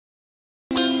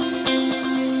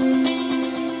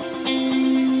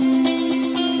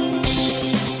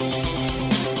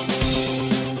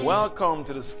Welcome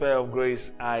to the Sphere of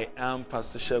Grace. I am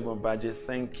Pastor Segun Obadje.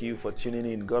 Thank you for tuning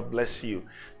in. God bless you.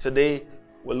 Today,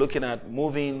 we're looking at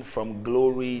moving from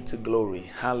glory to glory.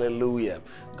 Hallelujah.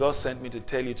 God sent me to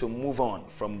tell you to move on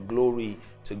from glory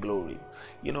to glory.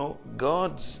 You know,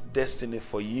 God's destiny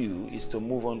for you is to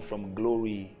move on from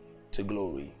glory to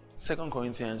glory. 2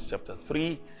 Corinthians chapter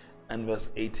 3 and verse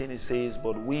 18, it says,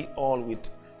 "But we all with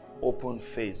open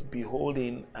face,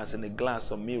 beholding as in a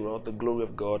glass or mirror the glory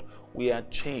of God, we are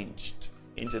changed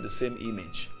into the same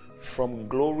image from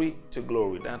glory to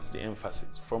glory." That's the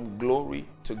emphasis. From glory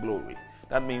to glory.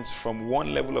 That means from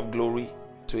one level of glory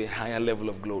to a higher level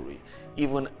of glory,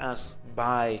 even as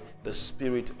by the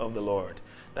Spirit of the Lord.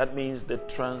 That means the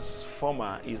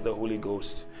transformer is the Holy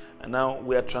Ghost. And now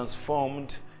we are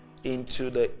transformed into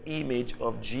the image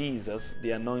of Jesus,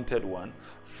 the Anointed One,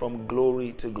 from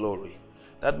glory to glory.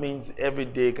 That means every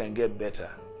day can get better.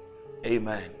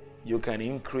 Amen. You can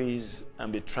increase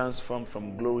and be transformed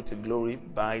from glory to glory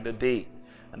by the day.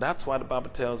 And that's why the Bible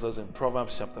tells us in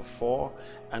Proverbs chapter 4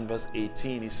 and verse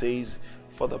 18, it says,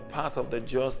 "For the path of the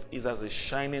just is as a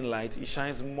shining light. It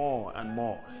shines more and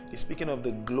more." He's speaking of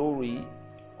the glory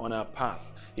on our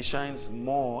path. It shines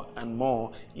more and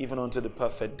more even unto the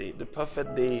perfect day. The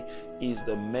perfect day is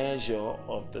the measure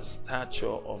of the stature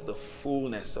of the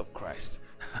fullness of Christ.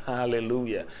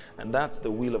 Hallelujah. And that's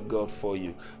the will of God for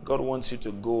you. God wants you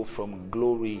to go from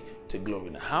glory to glory.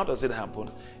 Now, how does it happen?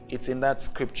 It's in that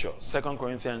scripture, 2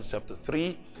 Corinthians chapter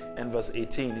 3 and verse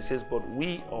 18. It says, "But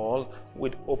we all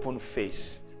with open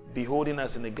face, beholding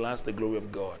as in a glass the glory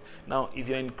of God." Now, if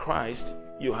you're in Christ,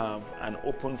 you have an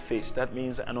open face. That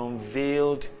means an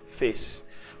unveiled face.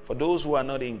 For those who are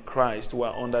not in Christ, who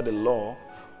are under the law,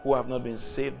 who have not been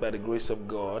saved by the grace of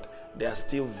God, they are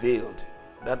still veiled.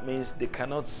 That means they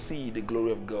cannot see the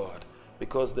glory of God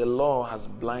because the law has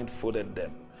blindfolded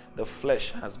them. The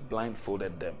flesh has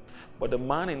blindfolded them. But the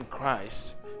man in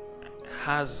Christ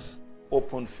has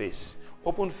open face.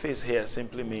 Open face here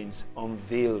simply means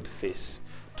unveiled face,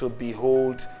 to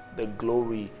behold the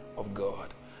glory of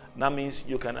God. That means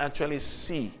you can actually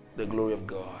see the glory of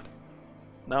God.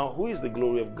 Now, who is the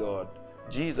glory of God?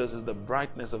 Jesus is the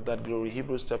brightness of that glory.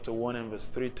 Hebrews chapter 1 and verse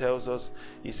 3 tells us,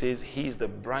 he says, he is the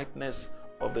brightness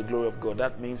of the glory of God.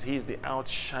 That means he is the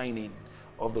outshining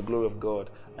of the glory of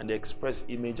God and the express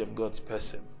image of God's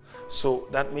person. So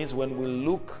that means when we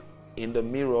look in the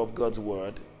mirror of God's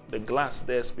word, the glass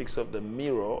there speaks of the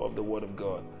mirror of the word of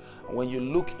God. And when you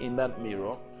look in that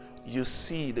mirror, you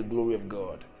see the glory of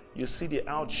God. You see the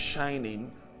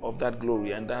outshining of that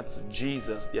glory, and that's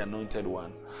Jesus, the Anointed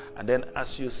One. And then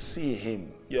as you see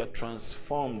him, you are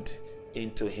transformed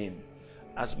into him.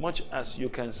 As much as you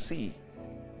can see,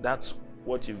 that's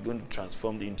what you're going to be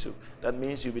transformed into. That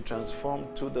means you'll be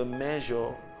transformed to the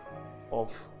measure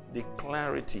of the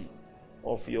clarity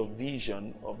of your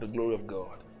vision of the glory of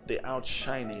God, the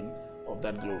outshining of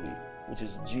that glory, which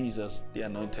is Jesus, the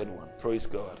Anointed One. Praise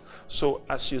God. So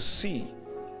as you see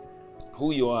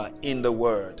who you are in the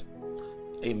Word,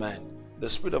 amen, the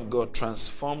Spirit of God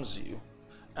transforms you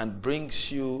and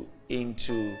brings you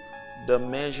into the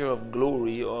measure of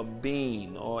glory or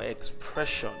being or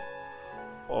expression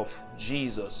of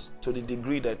Jesus to the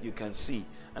degree that you can see.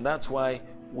 And that's why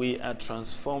we are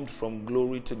transformed from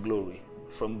glory to glory,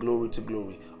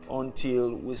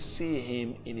 until we see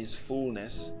him in his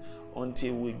fullness,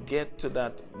 until we get to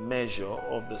that measure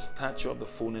of the stature of the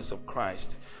fullness of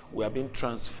Christ. We are being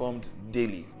transformed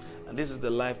daily. And this is the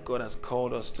life God has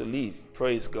called us to live.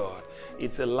 Praise God.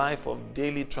 It's a life of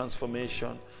daily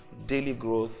transformation, daily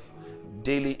growth,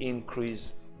 daily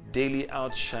increase, daily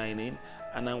outshining.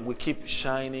 And then we keep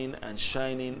shining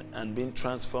and being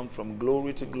transformed from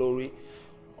glory to glory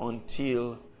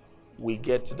until we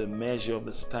get to the measure of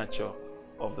the stature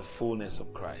of the fullness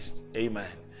of Christ. Amen.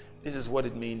 This is what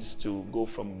it means to go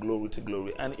from glory to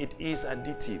glory. And it is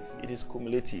additive. It is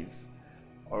cumulative.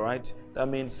 All right? That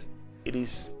means it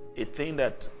is a thing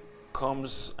that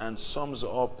comes and sums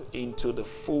up into the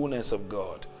fullness of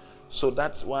God. So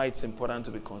that's why it's important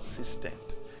to be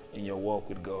consistent in your walk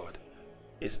with God.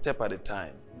 A step at a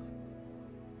time.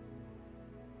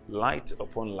 Light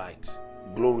upon light.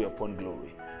 Glory upon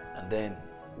glory. And then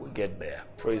we get there.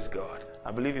 Praise God.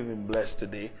 I believe you've been blessed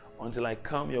today. Until I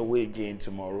come your way again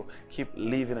tomorrow, keep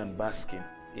living and basking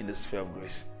in the sphere of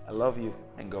grace. I love you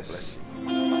and God bless you.